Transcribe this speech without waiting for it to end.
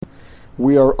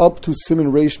We are up to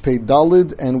Siman Reish Pei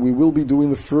Dalid, and we will be doing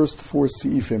the first 4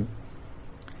 Seifim.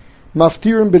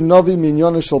 Maftirim bin Navi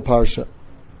Minyana Shel Parsha.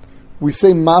 We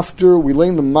say maftir, we lay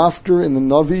in the maftir in the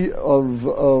Navi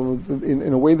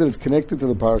in a way that it's connected to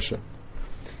the Parsha.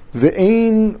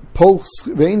 Ve'ein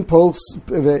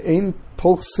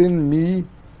pochsin mi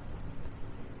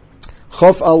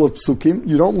chaf aleph psukim.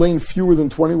 You don't lay in fewer than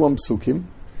 21 psukim.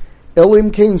 Elim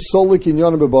kein solik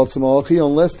inyan bebatzim alachi,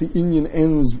 unless the inyan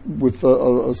ends with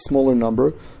a smaller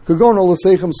number. Kagon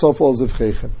olasechem sof al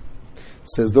zivchechem.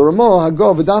 Says the Ramah,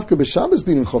 Hagav v'davka b'Shabbos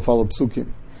being chaf aleph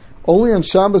psukim. Only on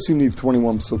Shabbos you need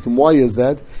 21 psukim. Why is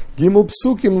that? Gimel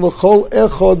psukim l'chol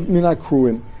echad min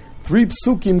akruim. 3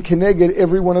 psukim keneged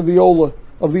every one of the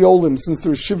olim. Since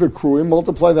there's shiva kruim,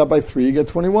 multiply that by 3, you get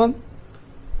 21.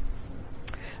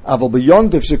 Aval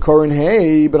b'yontif shekorin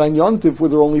hey, but on yontif where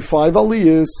there are only 5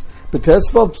 aliyahs,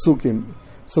 b'tesvav psukim.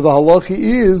 So the halachi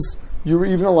is you're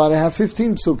even allowed to have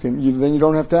 15 psukim. Then you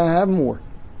don't have to have more.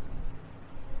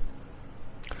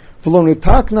 The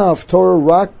takana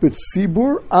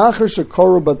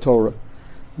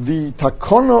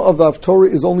of the Haftorah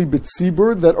is only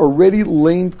b'tzibur that already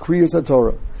lamed kriyas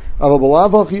haTorah.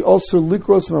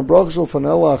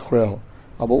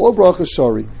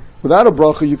 Without a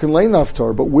bracha, you can lane the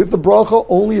Haftorah, but with the bracha,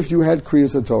 only if you had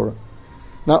kriyas haTorah.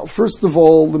 Now, first of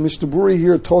all, the Mishnah Berurah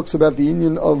here talks about the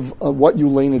inyan of what you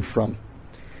lane it from.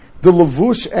 The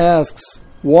Lavush asks,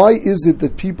 why is it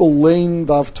that people lane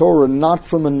the Haftorah not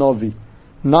from a Navi,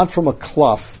 not from a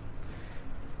klaf?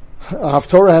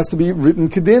 Haftorah has to be written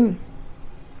kedin.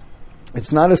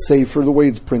 It's not a sefer the way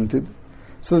it's printed.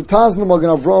 So the Taz and the Magen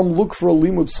Avraham look for a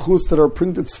limud schus that are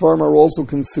printed svarim are also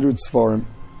considered svarim.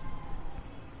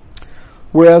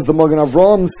 Whereas the Magen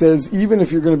Avraham says, even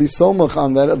if you're going to be somach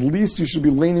on that, at least you should be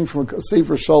laning from a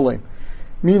sefer shalem.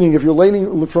 Meaning, if you're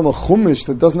laning from a chumash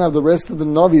that doesn't have the rest of the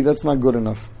Navi, that's not good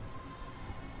enough.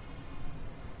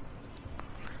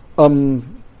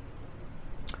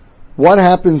 What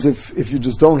happens if you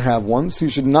just don't have one? So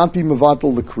you should not be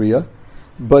mevatel the kriya,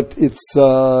 but it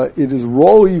is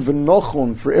roi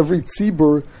v'nochon for every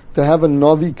tzibur to have a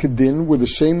navi kedin where the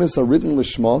shemis are written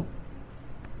lishma,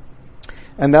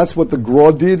 and that's what the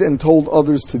Gra did and told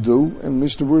others to do. And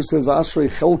Mishnah Berurah says ashrei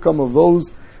chelkam of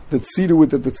those that see to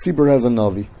it that the tzibur has a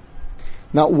navi.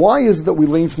 Now, why is it that we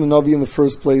lane from the Navi in the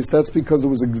first place? That's because there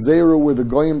was a gzeira where the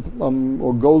goyim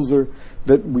or gozer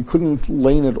that we couldn't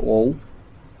lane at all.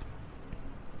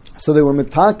 So they were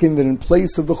metakin that in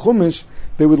place of the chumash,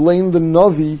 they would lane the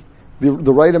Navi,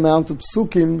 the right amount of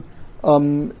psukim,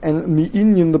 and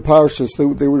mi'inyan the parsha,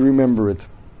 so they would remember it.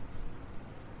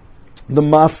 The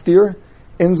maftir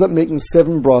ends up making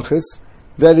 7 brachas.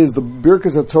 That is the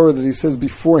birkas haTorah that he says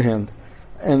beforehand,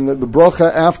 and the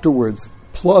bracha afterwards,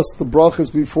 plus the brachas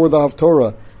before the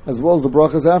Haftorah, as well as the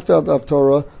brachas after the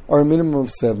Haftorah, are a minimum of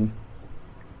 7.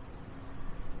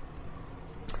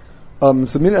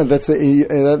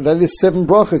 That is 7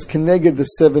 brachas keneged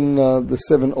the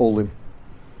 7 olim.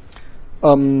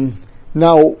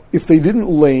 Now, if they didn't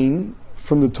lane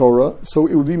from the Torah, so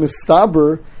it would be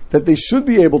mistaber that they should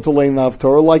be able to lane the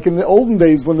Haftorah, like in the olden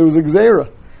days when there was a gzeira.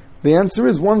 The answer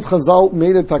is, once Chazal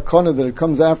made a takana that it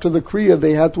comes after the kriya,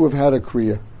 they had to have had a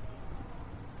kriya.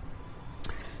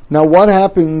 Now, what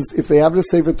happens if they have the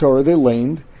Sefer Torah, they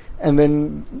laned, and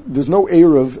then there's no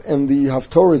Erev, and the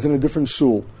Haftorah is in a different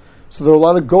shul? So they're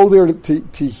allowed to go there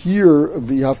to hear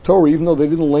the Haftorah, even though they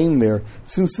didn't lane there,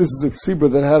 since this is a tzibur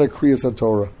that had a Kriyas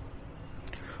HaTorah.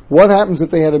 What happens if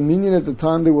they had a minyan at the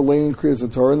time they were laning Kriyas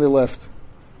HaTorah and they left?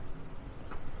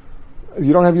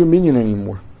 You don't have your minyan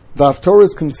anymore. The Haftorah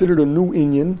is considered a new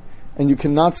inyan, and you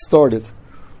cannot start it.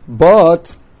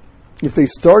 But if they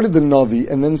started the Navi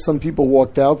and then some people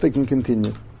walked out, they can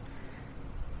continue.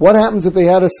 What happens if they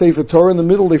had a Sefer Torah in the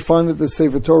middle, they find that the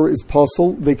Sefer Torah is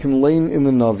puzzle, they can lane in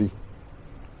the Navi.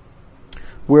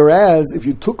 Whereas, if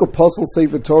you took a puzzle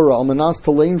Sefer Torah, almanas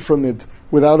to lane from it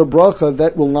without a bracha,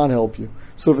 that will not help you.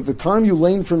 So if at the time you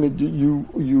lane from it, you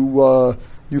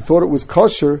thought it was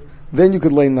kosher, then you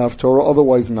could lane the Haftorah,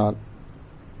 otherwise not.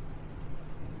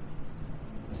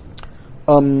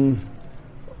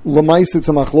 Lamais, it's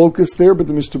a machlokus there, but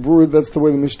the Mishnah Berurah, that's the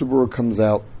way the Mishnah Berurah comes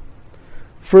out.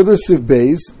 Further, Siv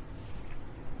Beis,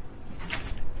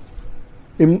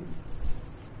 Im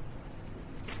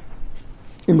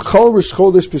Chol Rish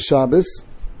Chodesh B'Shabbos,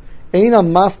 Ein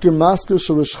HaMaftir Maskir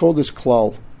Shel Rish Chodesh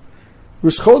Klal.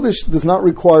 Rish Chodesh does not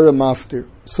require a maftir.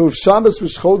 So if Shabbos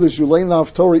Rish Chodesh, you lay in the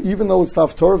Haftorah, even though it's the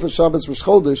Haftorah for Shabbos Rish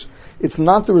Chodesh, it's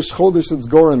not the Rish Chodesh that's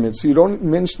Goramit. So you don't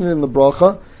mention it in the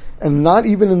bracha, and not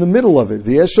even in the middle of it.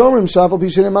 Even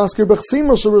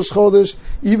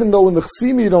though in the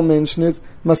chsima you don't mention it,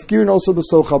 maskirin also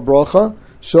b'soch habracha,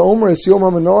 she'omer es yom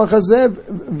hamenorach hazeh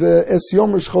v'es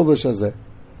yom Rosh Chodesh hazeh.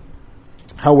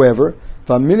 However,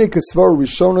 v'aminik esvar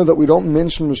rishona that we don't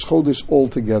mention Rosh Chodesh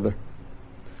altogether.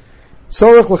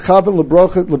 Tzorech lechaven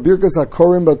lebrachet lebirkas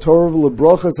hakorim b'torah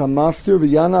lebrachas hamaftir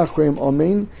v'yana achreim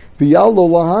amen v'yal lo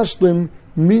lahashlim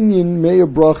minyan meya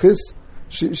brachis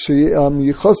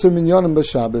yichoser minyanim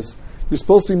b'Shabbos. You're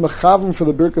supposed to be mechaven for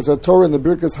the birkas haTorah and the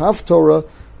birkas haftorah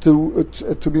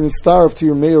to be mistaref to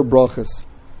your meya brachas.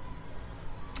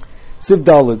 Siv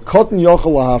Daled, Cotton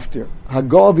Yochel Lahaftir.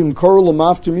 Hagav im Korul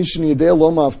Lamaftir Mishin Yedei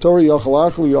Lo Maftori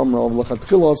Yochel Achel Yomrov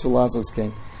Lachatchil Oser Lasas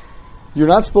Kain. You're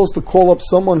not supposed to call up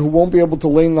someone who won't be able to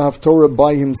lay in the haftorah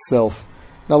by himself.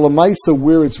 Now, Lamaisa,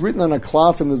 where it's written on a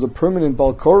cloth and there's a permanent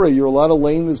balkora, you're allowed to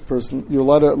lay in this person. You're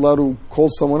allowed to call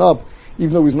someone up,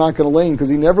 even though he's not going to lay in, because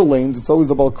he never lanes. It's always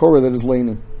the balkora that is laying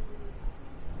in.